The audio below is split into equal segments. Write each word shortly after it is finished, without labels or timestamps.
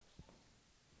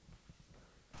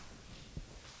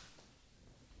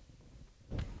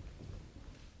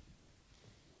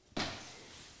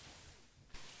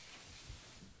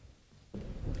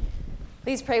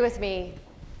Please pray with me.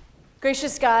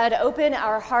 Gracious God, open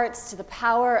our hearts to the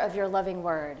power of your loving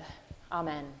word.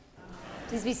 Amen.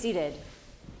 Please be seated.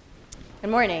 Good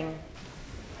morning.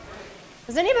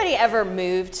 Has anybody ever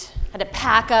moved, had to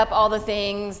pack up all the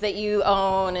things that you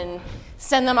own and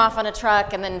send them off on a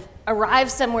truck and then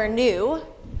arrive somewhere new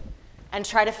and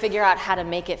try to figure out how to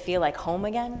make it feel like home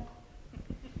again?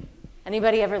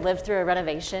 Anybody ever lived through a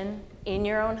renovation in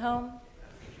your own home?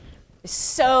 I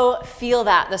so feel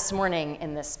that this morning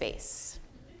in this space.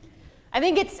 I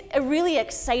think it's a really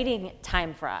exciting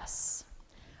time for us.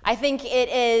 I think it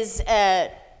is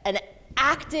an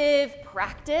active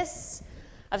practice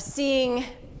of seeing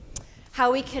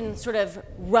how we can sort of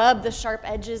rub the sharp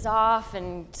edges off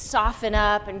and soften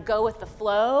up and go with the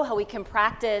flow, how we can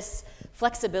practice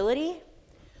flexibility.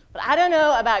 But I don't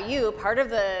know about you, part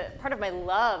of my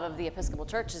love of the Episcopal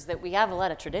Church is that we have a lot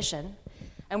of tradition,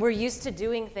 and we're used to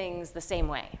doing things the same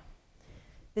way.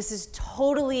 This is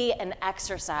totally an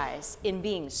exercise in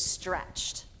being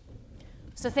stretched.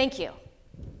 So thank you.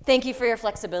 Thank you for your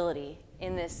flexibility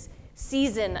in this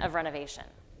season of renovation.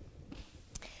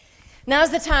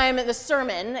 Now's the time, the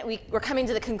sermon, we're coming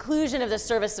to the conclusion of the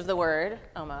service of the word,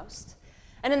 almost.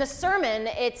 And in the sermon,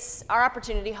 it's our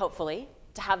opportunity, hopefully,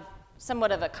 to have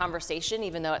somewhat of a conversation,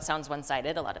 even though it sounds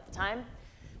one-sided a lot of the time,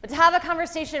 but to have a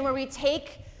conversation where we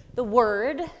take the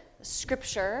word,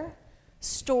 scripture,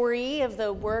 story of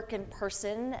the work and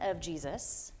person of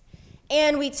Jesus,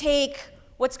 and we take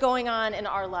what's going on in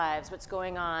our lives, what's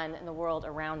going on in the world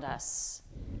around us,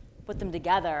 put them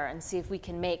together and see if we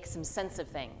can make some sense of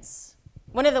things.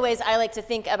 One of the ways I like to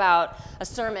think about a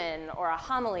sermon or a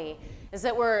homily is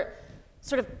that we're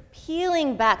sort of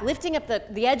peeling back, lifting up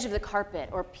the edge of the carpet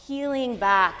or peeling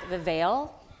back the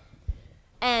veil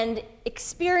and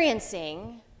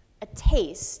experiencing a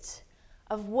taste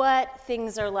of what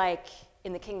things are like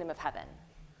in the kingdom of heaven.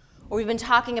 Or we've been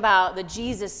talking about the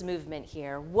Jesus movement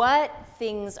here, what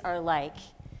things are like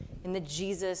in the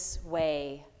Jesus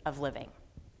way of living.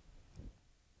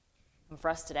 And for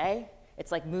us today,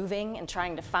 it's like moving and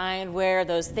trying to find where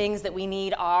those things that we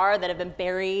need are that have been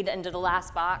buried into the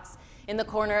last box in the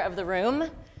corner of the room,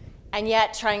 and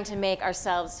yet trying to make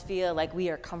ourselves feel like we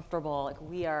are comfortable, like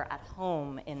we are at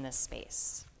home in this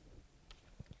space.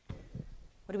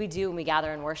 What do we do when we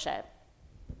gather in worship?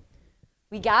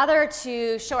 We gather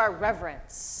to show our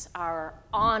reverence, our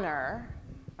honor,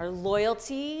 our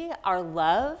loyalty, our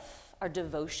love, our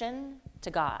devotion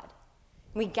to God.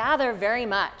 We gather very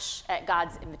much at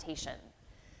God's invitation.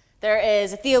 There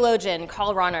is a theologian,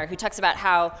 Karl Rahner, who talks about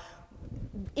how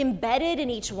embedded in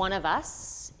each one of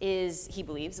us is, he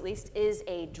believes at least, is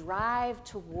a drive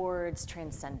towards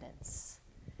transcendence.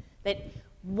 That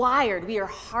we are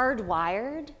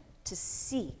hardwired to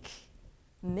seek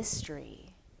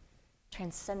mystery,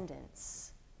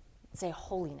 transcendence, say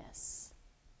holiness.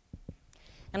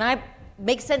 And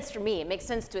makes sense for me. It makes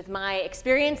sense with my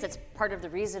experience. That's part of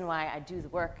the reason why I do the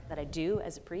work that I do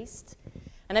as a priest.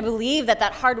 And I believe that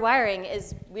hardwiring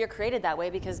is, we are created that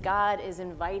way because God is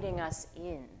inviting us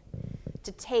in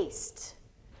to taste,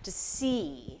 to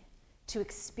see, to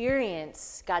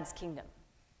experience God's kingdom,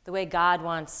 the way God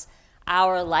wants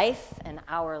our life and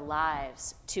our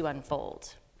lives to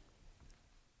unfold.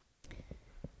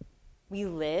 We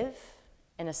live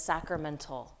in a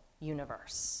sacramental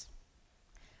universe.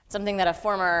 Something that a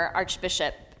former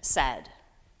archbishop said.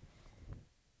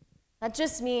 That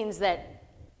just means that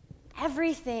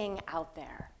everything out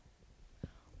there,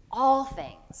 all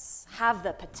things, have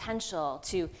the potential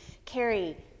to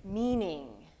carry meaning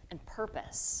and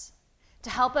purpose,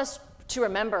 to help us to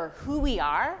remember who we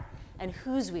are and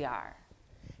whose we are,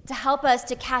 to help us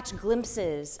to catch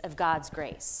glimpses of God's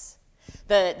grace.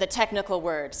 The technical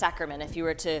word, sacrament, if you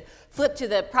were to flip to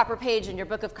the proper page in your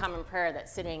Book of Common Prayer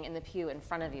that's sitting in the pew in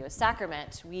front of you, a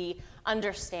sacrament we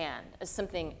understand as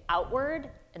something outward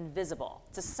and visible.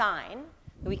 It's a sign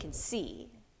that we can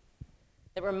see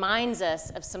that reminds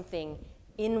us of something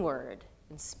inward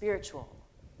and spiritual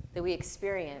that we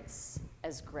experience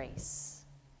as grace.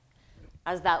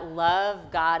 As that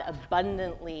love God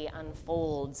abundantly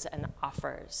unfolds and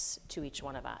offers to each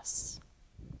one of us.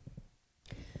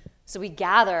 So we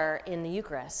gather in the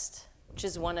Eucharist, which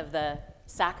is one of the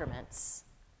sacraments,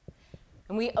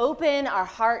 and we open our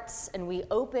hearts and we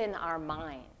open our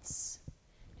minds,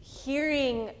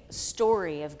 hearing the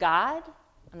story of God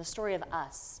and the story of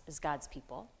us as God's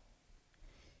people.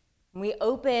 And we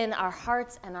open our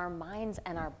hearts and our minds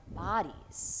and our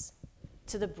bodies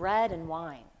to the bread and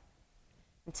wine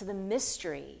and to the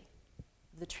mystery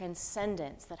of the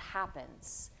transcendence that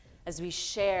happens as we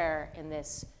share in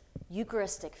this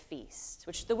Eucharistic feast,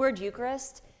 which the word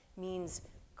Eucharist means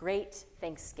great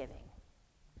thanksgiving.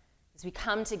 as we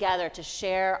come together to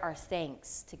share our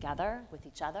thanks together with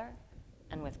each other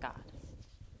and with God.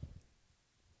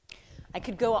 I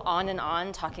could go on and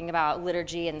on talking about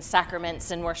liturgy and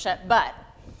sacraments and worship, but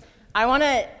I want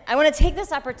to take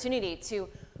this opportunity to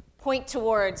point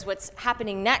towards what's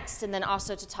happening next and then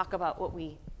also to talk about what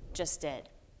we just did.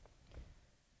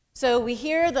 So we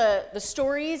hear the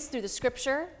stories through the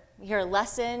scripture. We hear a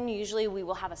lesson. Usually we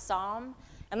will have a psalm.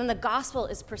 And then the gospel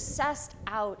is processed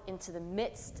out into the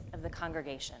midst of the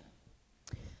congregation.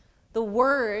 The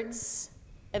words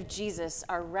of Jesus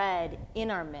are read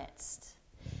in our midst.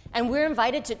 And we're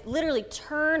invited to literally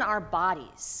turn our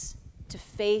bodies to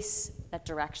face that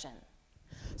direction.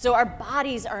 So our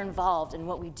bodies are involved in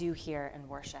what we do here in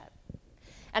worship.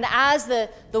 And as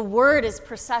the word is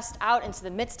processed out into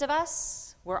the midst of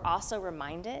us, we're also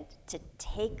reminded to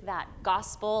take that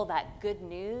gospel, that good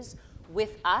news,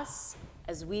 with us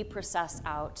as we process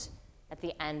out at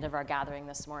the end of our gathering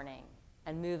this morning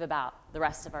and move about the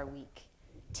rest of our week,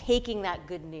 taking that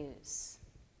good news,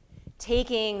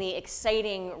 taking the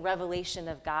exciting revelation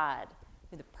of God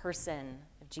through the person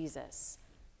of Jesus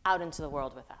out into the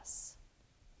world with us.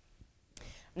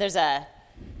 And there's a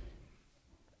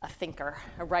thinker,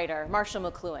 a writer, Marshall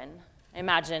McLuhan. I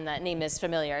imagine that name is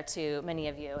familiar to many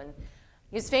of you. And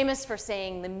he was famous for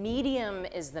saying, "The medium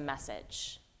is the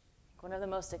message." One of the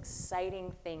most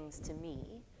exciting things to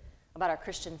me about our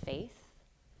Christian faith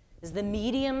is the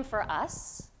medium for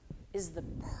us is the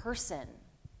person,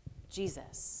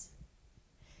 Jesus.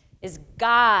 Is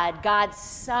God, God's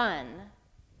Son,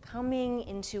 coming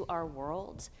into our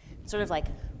world, sort of like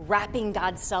wrapping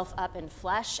God's self up in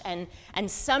flesh and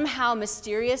somehow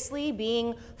mysteriously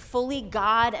being fully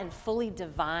God and fully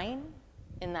divine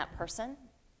in that person.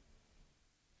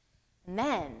 And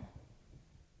then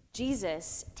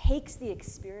Jesus takes the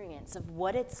experience of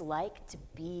what it's like to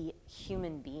be a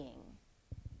human being,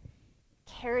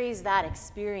 carries that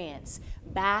experience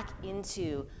back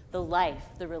into the life,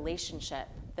 the relationship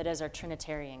that is our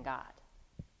Trinitarian God.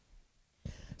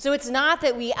 So it's not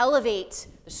that we elevate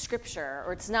the scripture,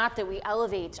 or it's not that we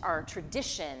elevate our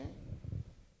tradition.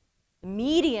 The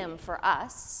medium for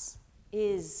us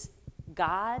is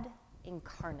God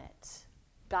incarnate,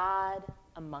 God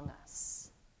among us.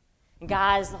 And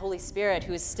God is the Holy Spirit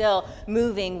who is still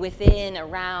moving within,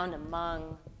 around,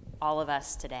 among all of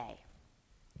us today.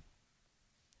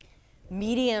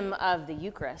 Medium of the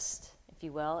Eucharist, if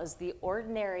you will, is the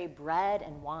ordinary bread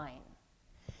and wine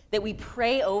that we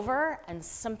pray over and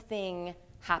something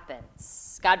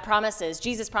happens.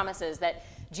 Jesus promises that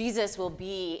Jesus will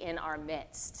be in our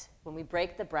midst when we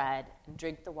break the bread and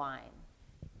drink the wine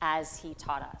as he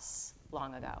taught us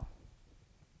long ago.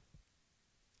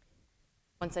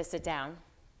 Once I sit down,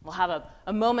 we'll have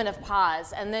a moment of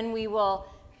pause, and then we will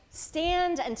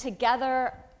stand and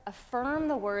together affirm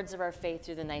the words of our faith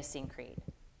through the Nicene Creed.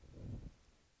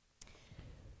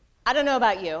 I don't know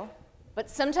about you, but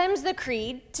sometimes the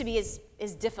creed to me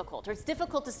is difficult, or it's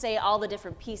difficult to say all the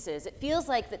different pieces. It feels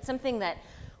like that's something that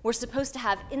we're supposed to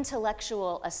have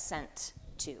intellectual assent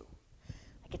to.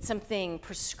 Like it's something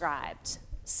prescribed,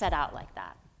 set out like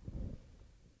that.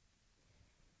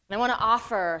 And I want to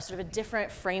offer sort of a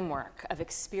different framework of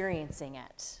experiencing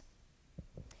it.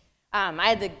 I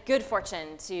had the good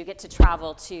fortune to get to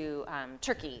travel to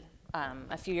Turkey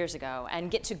a few years ago and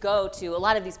get to go to a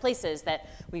lot of these places that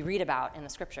we read about in the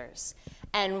scriptures.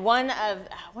 And one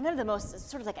of the most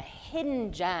sort of like a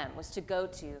hidden gem was to go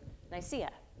to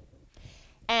Nicaea.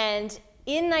 And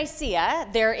in Nicaea,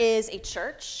 there is a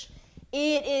church.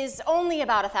 It is only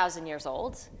about 1,000 years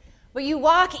old. But you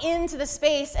walk into the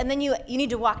space, and then you need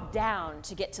to walk down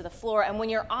to get to the floor. And when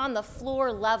you're on the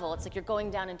floor level, it's like you're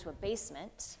going down into a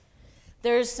basement.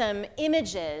 There's some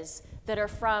images that are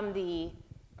from the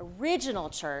original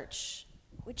church,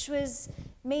 which was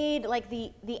made like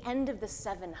the end of the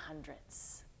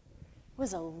 700s. It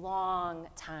was a long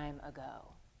time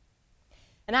ago.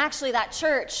 And actually, that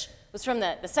church was from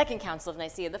the Second Council of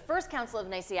Nicaea. The First Council of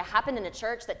Nicaea happened in a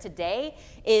church that today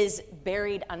is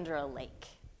buried under a lake.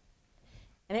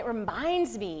 And it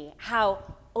reminds me how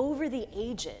over the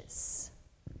ages,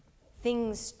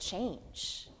 things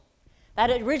change. That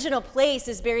original place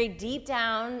is buried deep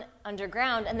down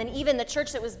underground, and then even the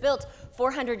church that was built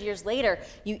 400 years later,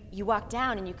 you walk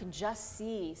down and you can just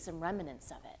see some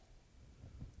remnants of it.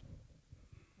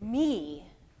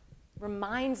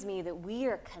 Reminds me that we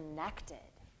are connected.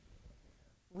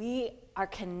 We are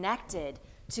connected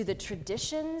to the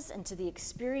traditions and to the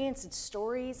experience and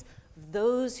stories of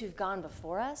those who've gone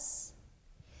before us.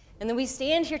 And then we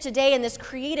stand here today in this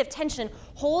creative tension,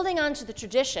 holding on to the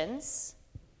traditions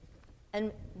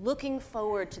and looking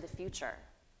forward to the future,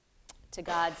 to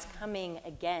God's coming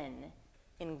again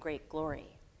in great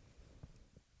glory.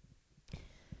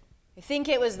 I think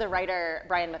it was the writer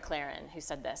Brian McLaren who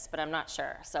said this, but I'm not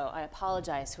sure. So I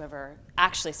apologize, whoever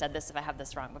actually said this, if I have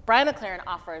this wrong. But Brian McLaren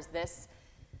offers this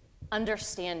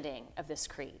understanding of this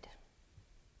creed.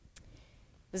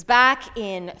 It was back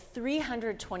in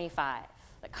 325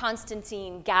 that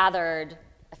Constantine gathered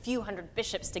a few hundred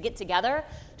bishops to get together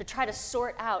to try to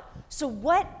sort out, so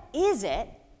what is it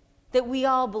that we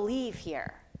all believe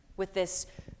here with this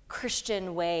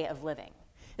Christian way of living?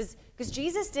 Because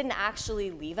Jesus didn't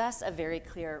actually leave us a very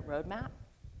clear roadmap.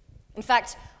 In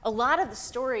fact, a lot of the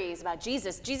stories about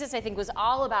Jesus, I think, was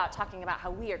all about talking about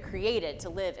how we are created to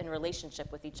live in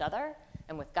relationship with each other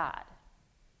and with God.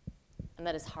 And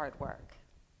that is hard work.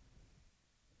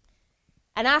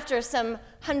 And after some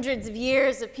hundreds of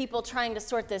years of people trying to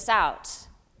sort this out,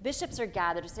 bishops are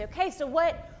gathered to say, okay, so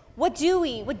what do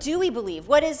we believe?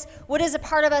 What is a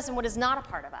part of us and what is not a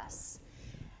part of us?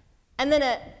 And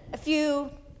then a few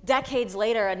decades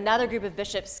later, another group of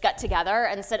bishops got together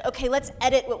and said, okay, let's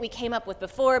edit what we came up with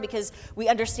before because we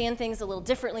understand things a little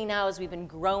differently now as we've been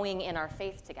growing in our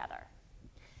faith together.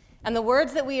 And the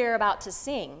words that we are about to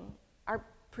sing are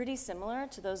pretty similar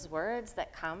to those words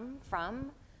that come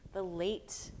from the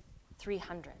late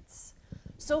 300s.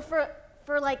 So for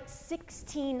like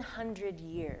 1,600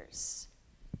 years,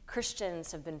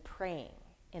 Christians have been praying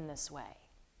in this way.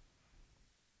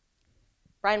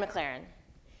 Brian McLaren,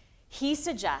 he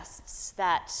suggests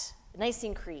that the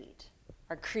Nicene Creed,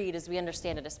 our creed as we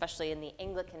understand it, especially in the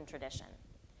Anglican tradition,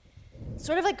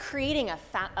 sort of like creating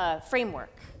a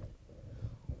framework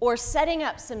or setting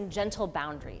up some gentle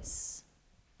boundaries,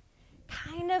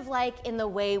 kind of like in the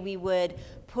way we would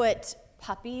put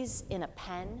puppies in a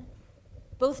pen,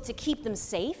 both to keep them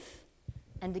safe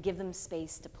and to give them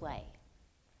space to play,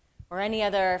 or any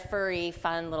other furry,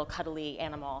 fun, little cuddly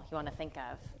animal you want to think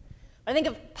of. I think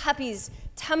of puppies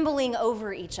tumbling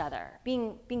over each other,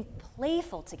 being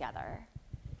playful together,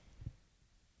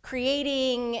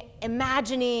 creating,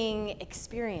 imagining,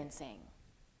 experiencing.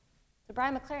 So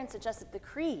Brian McLaren suggests that the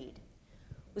creed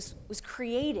was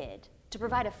created to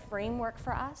provide a framework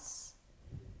for us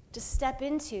to step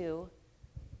into,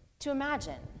 to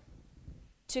imagine,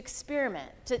 to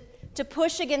experiment, to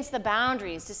push against the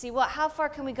boundaries, to see, well, how far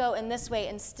can we go in this way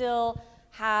and still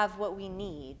have what we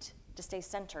need to stay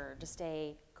centered, to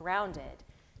stay grounded,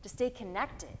 to stay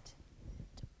connected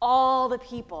to all the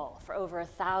people for over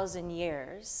 1,000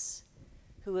 years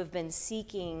who have been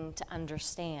seeking to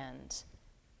understand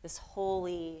this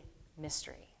holy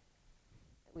mystery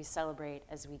that we celebrate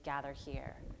as we gather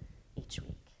here each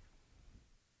week.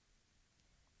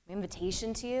 My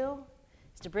invitation to you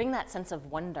is to bring that sense of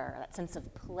wonder, that sense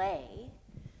of play,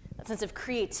 that sense of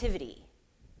creativity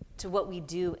to what we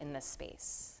do in this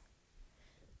space.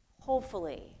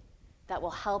 Hopefully, that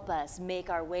will help us make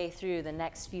our way through the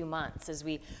next few months as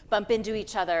we bump into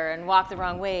each other and walk the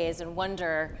wrong ways and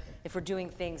wonder if we're doing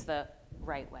things the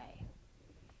right way.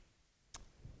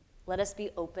 Let us be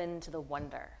open to the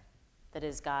wonder that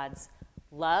is God's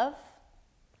love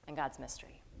and God's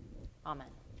mystery. Amen.